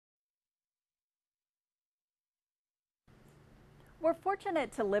We're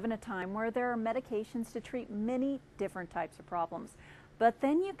fortunate to live in a time where there are medications to treat many different types of problems. But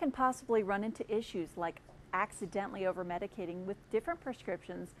then you can possibly run into issues like accidentally over-medicating with different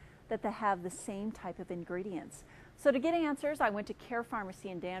prescriptions that they have the same type of ingredients. So to get answers, I went to Kare Pharmacy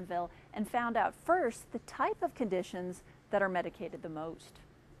in Danville and found out first the type of conditions that are medicated the most.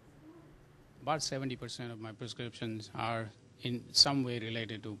 About 70% of my prescriptions are in some way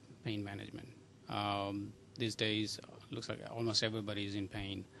related to pain management. These days, looks like almost everybody is in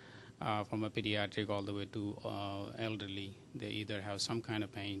pain, from a pediatric all the way to elderly. They either have some kind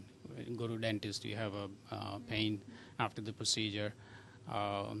of pain. Go to dentist, you have a pain after the procedure.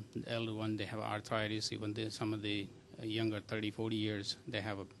 The elder one, they have arthritis. Even some of the younger, 30, 40 years, they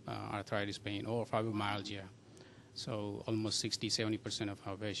have arthritis pain or fibromyalgia. So almost 60-70% of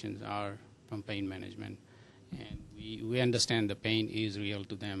our patients are from pain management. And we understand the pain is real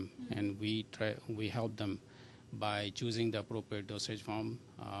to them, and we help them by choosing the appropriate dosage form,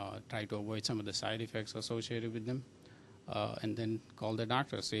 try to avoid some of the side effects associated with them, and then call the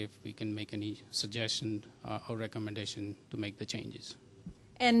doctor, see if we can make any suggestion or recommendation to make the changes.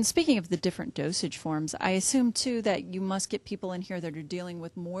 And speaking of the different dosage forms, I assume too that you must get people in here that are dealing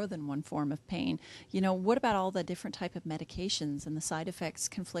with more than one form of pain. You know, what about all the different type of medications and the side effects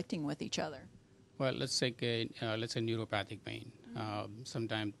conflicting with each other? Well, let's take let's say neuropathic pain.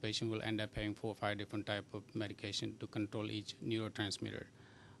 Sometimes the patient will end up having 4 or 5 different type of medication to control each neurotransmitter.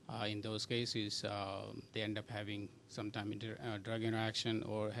 In those cases, they end up having sometimes drug interaction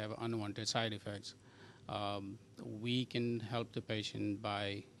or have unwanted side effects. We can help the patient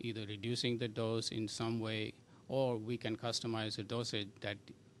by either reducing the dose in some way, or we can customize the dosage that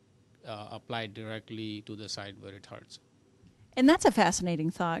apply directly to the site where it hurts. And that's a fascinating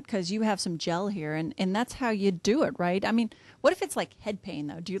thought, because you have some gel here, and that's how you do it, right? I mean, what if it's like head pain,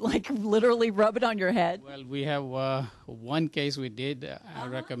 though? Do you like literally rub it on your head? Well, we have one case we did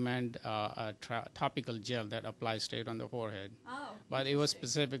recommend a topical gel that applies straight on the forehead. Oh, but it was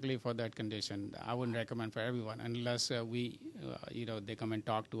specifically for that condition. I wouldn't recommend for everyone unless they come and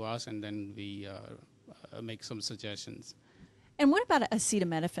talk to us, and then we make some suggestions. And what about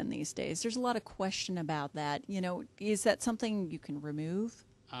acetaminophen these days? There's a lot of question about that. You know, is that something you can remove?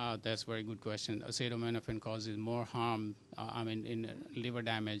 That's a very good question. Acetaminophen causes more harm, in liver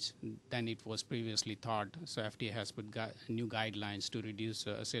damage than it was previously thought. So FDA has put new guidelines to reduce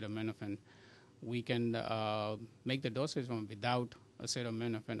acetaminophen. We can make the dosage form without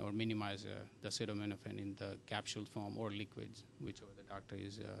acetaminophen or minimize the acetaminophen in the capsule form or liquids, whichever the doctor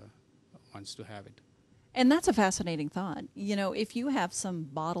wants to have it. And that's a fascinating thought. You know, if you have some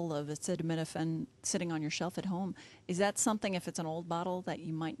bottle of acetaminophen sitting on your shelf at home, is that something, if it's an old bottle, that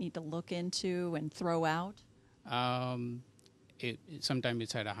you might need to look into and throw out? Sometimes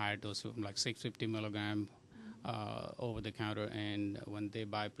it's at a higher dose, like 650 milligram over the counter, and when they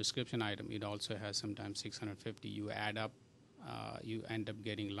buy prescription item, it also has sometimes 650. You add up, you end up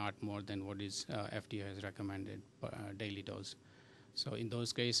getting a lot more than what is FDA has recommended daily dose. So in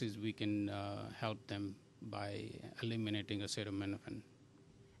those cases, we can help them by eliminating acetaminophen.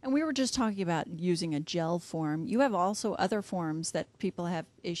 And we were just talking about using a gel form. You have also other forms that people have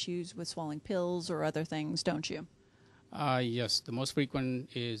issues with swallowing pills or other things, don't you? Yes, the most frequent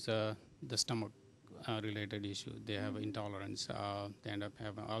is the stomach-related issue. They have intolerance. They end up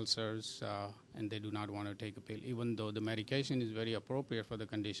having ulcers, and they do not want to take a pill. Even though the medication is very appropriate for the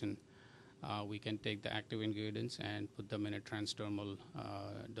condition, we can take the active ingredients and put them in a transdermal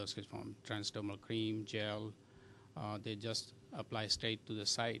dosage form, transdermal cream, gel. They just apply straight to the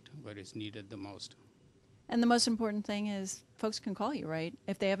site where it's needed the most. And the most important thing is folks can call you, right?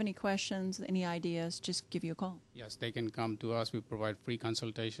 If they have any questions, any ideas, just give you a call. Yes, they can come to us. We provide free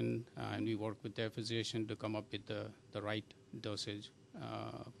consultation, and we work with their physician to come up with the right dosage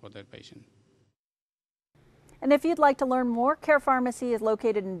for their patient. And if you'd like to learn more, Kare Pharmacy is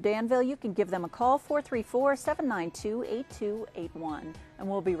located in Danville. You can give them a call, 434-792-8281, and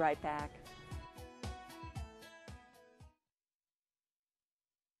we'll be right back.